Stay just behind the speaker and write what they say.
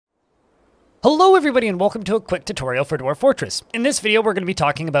Hello everybody and welcome to a quick tutorial for Dwarf Fortress. In this video we're going to be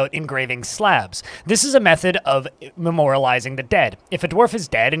talking about engraving slabs. This is a method of memorializing the dead. If a dwarf is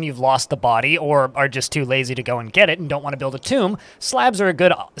dead and you've lost the body or are just too lazy to go and get it and don't want to build a tomb, slabs are a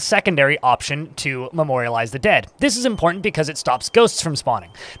good secondary option to memorialize the dead. This is important because it stops ghosts from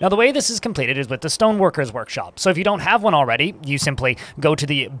spawning. Now the way this is completed is with the Stoneworkers workshop. So if you don't have one already, you simply go to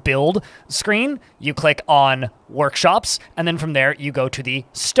the build screen, you click on workshops, and then from there you go to the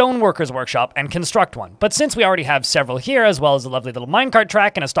Stoneworkers workshop and construct one. But since we already have several here, as well as a lovely little minecart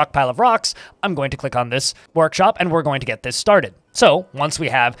track and a stockpile of rocks, I'm going to click on this workshop and we're going to get this started. So once we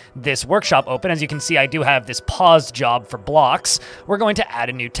have this workshop open, as you can see, I do have this paused job for blocks. We're going to add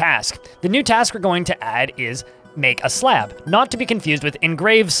a new task. The new task we're going to add is make a slab, not to be confused with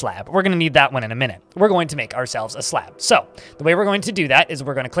engrave slab. We're going to need that one in a minute. We're going to make ourselves a slab. So the way we're going to do that is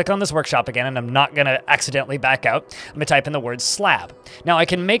we're going to click on this workshop again, and I'm not going to accidentally back out. I'm going to type in the word slab. Now I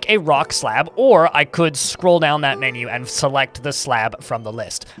can make a rock slab, or I could scroll down that menu and select the slab from the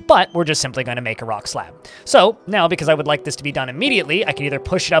list, but we're just simply going to make a rock slab. So now, because I would like this to be done immediately, I can either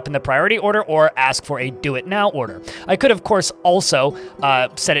push it up in the priority order or ask for a do it now order. I could of course also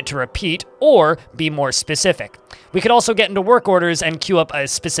set it to repeat or be more specific. We could also get into work orders and queue up a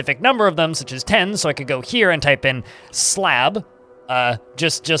specific number of them, such as 10, so I could go here and type in slab,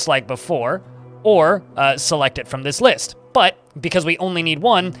 just like before, or select it from this list. But because we only need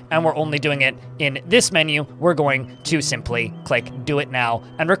one, and we're only doing it in this menu, we're going to simply click do it now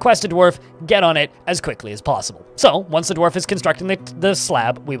and request a dwarf get on it as quickly as possible. So once the dwarf is constructing the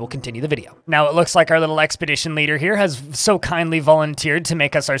slab, we will continue the video. Now it looks like our little expedition leader here has so kindly volunteered to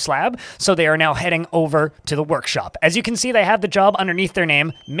make us our slab, so they are now heading over to the workshop. As you can see, they have the job underneath their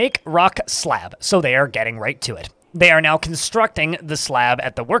name, Make Rock Slab, so they are getting right to it. They are now constructing the slab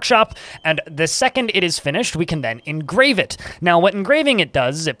at the workshop, and the second it is finished, we can then engrave it. Now, what engraving it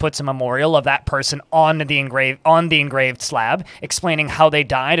does is it puts a memorial of that person on the engraved slab, explaining how they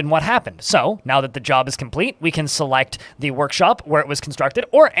died and what happened. So, now that the job is complete, we can select the workshop where it was constructed,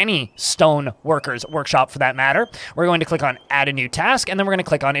 or any stone workers workshop for that matter. We're going to click on Add a New Task, and then we're going to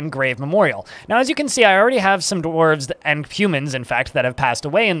click on Engrave Memorial. Now, as you can see, I already have some dwarves and humans, in fact, that have passed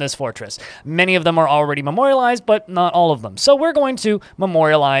away in this fortress. Many of them are already memorialized, but not all of them. So we're going to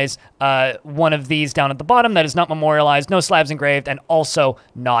memorialize one of these down at the bottom that is not memorialized, no slabs engraved, and also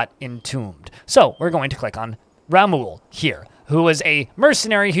not entombed. So we're going to click on Ramul here, who was a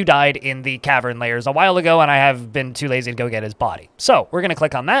mercenary who died in the cavern layers a while ago, and I have been too lazy to go get his body. So we're going to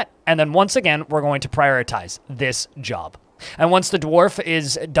click on that, and then once again, we're going to prioritize this job. And once the dwarf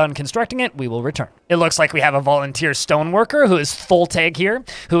is done constructing it, we will return. It looks like we have a volunteer stoneworker who is Tholtag here,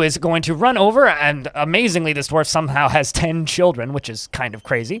 who is going to run over, and amazingly, this dwarf somehow has 10 children, which is kind of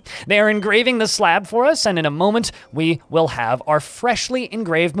crazy. They are engraving the slab for us, and in a moment, we will have our freshly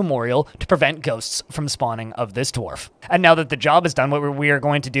engraved memorial to prevent ghosts from spawning of this dwarf. And now that the job is done, what we are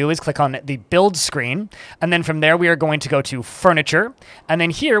going to do is click on the build screen, and then from there, we are going to go to furniture, and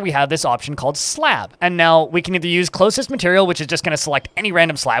then here we have this option called slab. And now we can either use closest material, which is just going to select any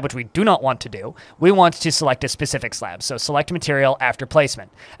random slab, which we do not want to do. We want to select a specific slab, so select material after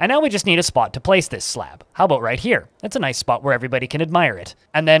placement. And now we just need a spot to place this slab. How about right here? That's a nice spot where everybody can admire it.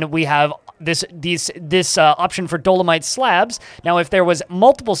 And then we have this option for dolomite slabs. Now, if there was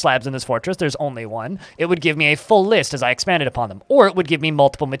multiple slabs in this fortress, there's only one, it would give me a full list as I expanded upon them. Or it would give me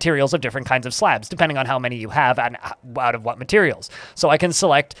multiple materials of different kinds of slabs, depending on how many you have and out of what materials. So I can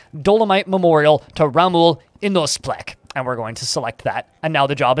select Dolomite Memorial to Ramul Inosplek. And we're going to select that. And now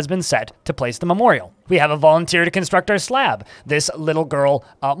the job has been set to place the memorial. We have a volunteer to construct our slab, this little girl,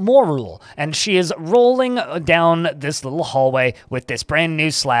 Morul, and she is rolling down this little hallway with this brand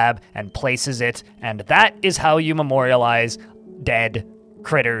new slab and places it. And that is how you memorialize dead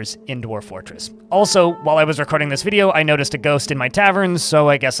critters in Dwarf Fortress. Also, while I was recording this video, I noticed a ghost in my tavern, so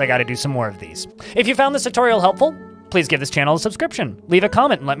I guess I gotta do some more of these. If you found this tutorial helpful, please give this channel a subscription. Leave a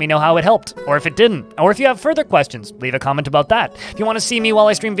comment and let me know how it helped, or if it didn't. Or if you have further questions, leave a comment about that. If you want to see me while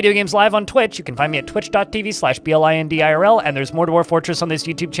I stream video games live on Twitch, you can find me at twitch.tv/BLINDIRL, and there's more Dwarf Fortress on this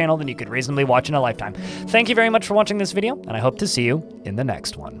YouTube channel than you could reasonably watch in a lifetime. Thank you very much for watching this video, and I hope to see you in the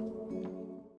next one.